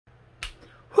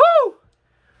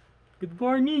Good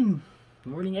morning! Good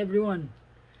morning, everyone.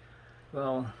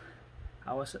 Well,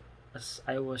 I was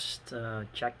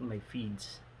checking my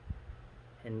feeds,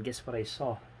 and guess what I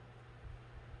saw?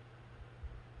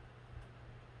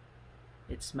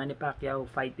 It's Manny Pacquiao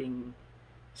fighting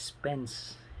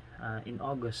Spence in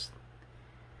August.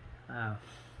 Uh,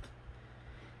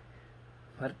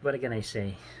 what can I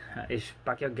say? If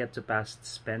Pacquiao get to pass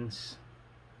Spence,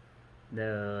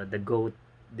 the GOAT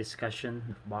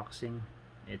discussion of boxing,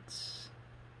 it's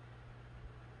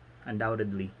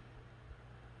undoubtedly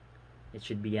it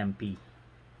should be MP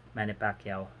Manny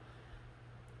Pacquiao.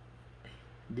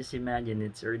 Just imagine,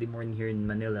 it's early morning here in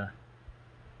Manila.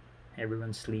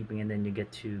 Everyone's sleeping, and then you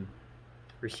get to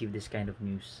receive this kind of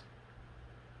news.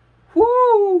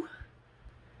 Woo!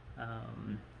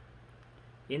 Um,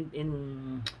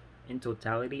 in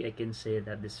totality, I can say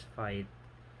that this fight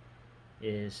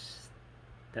is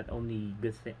that only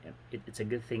good thing. It's a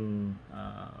good thing,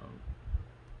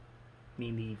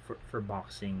 mainly for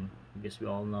boxing, because we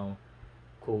all know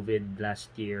COVID last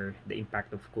year. The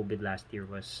impact of COVID last year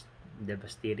was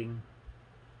devastating,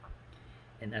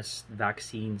 and as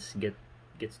vaccines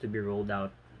gets to be rolled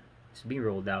out, it's being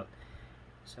rolled out,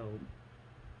 so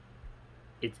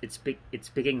it's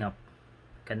picking up.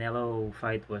 Canelo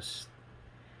fight was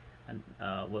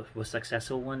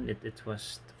successful one. It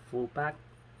was full pack.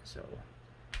 So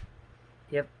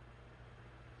yep,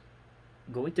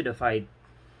 going to the fight,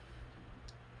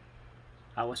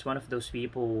 I was one of those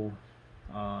people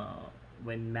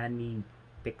when Manny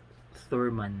picked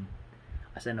Thurman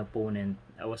as an opponent.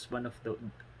 I was one of the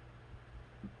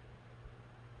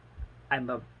I'm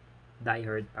a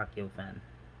diehard Pacquiao fan,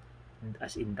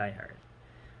 as in diehard.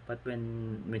 But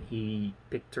when he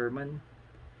picked Thurman,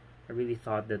 I really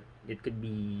thought that it could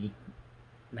be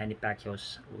Manny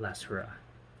Pacquiao's last hurrah.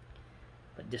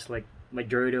 But just like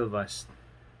majority of us,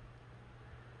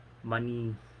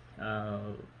 money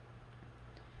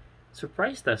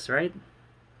surprised us, right?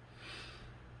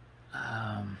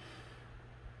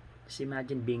 Just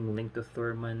imagine being linked to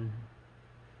Thurman,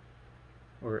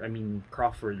 or I mean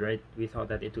Crawford, right? We thought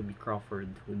that it would be Crawford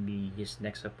would be his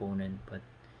next opponent, but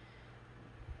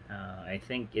I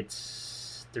think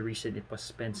it's the reason it was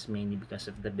Spence, mainly because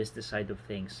of the business side of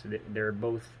things. They're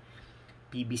both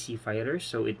PBC fighters,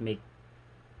 so it makes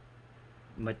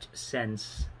much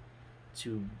sense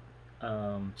to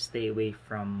stay away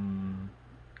from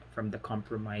the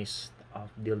compromise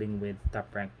of dealing with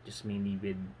Top Rank, just mainly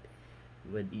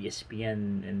with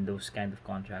ESPN and those kind of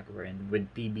contract. Where and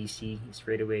with PBC,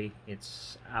 straight away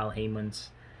it's Al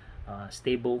Heyman's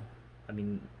stable, I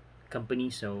mean company.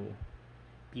 So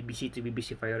PBC to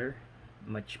BBC fighter,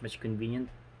 much convenient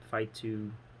fight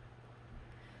to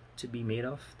be made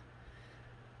of.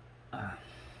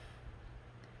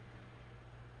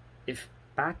 If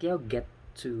Pacquiao get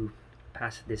to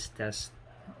pass this test,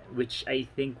 which I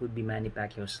think would be Manny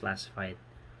Pacquiao's last fight,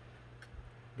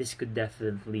 this could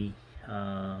definitely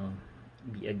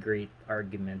be a great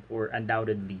argument, or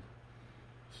undoubtedly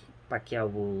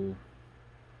Pacquiao will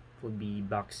be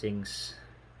boxing's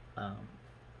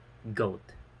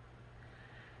GOAT.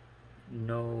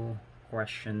 No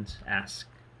questions asked.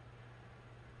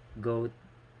 GOAT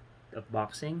of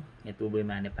boxing, it will be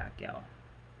Manny Pacquiao.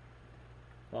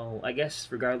 Well, I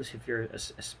guess regardless if you're a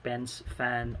Spence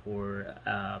fan or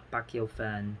a Pacquiao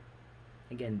fan,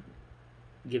 again,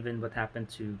 given what happened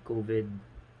to COVID,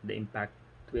 the impact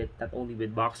with not only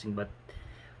with boxing but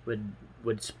with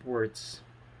sports,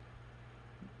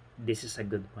 this is a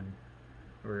good one.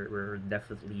 We're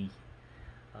definitely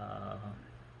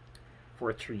for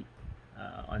a treat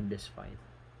on this fight.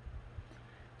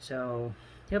 So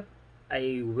yep,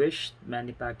 I wish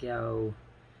Manny Pacquiao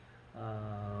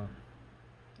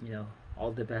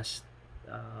all the best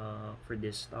for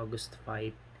this August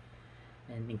fight,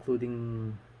 and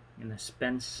including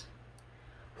Spence.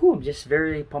 I'm just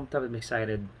very pumped up and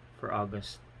excited for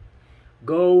August.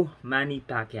 Go Manny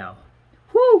Pacquiao.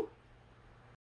 Whoo!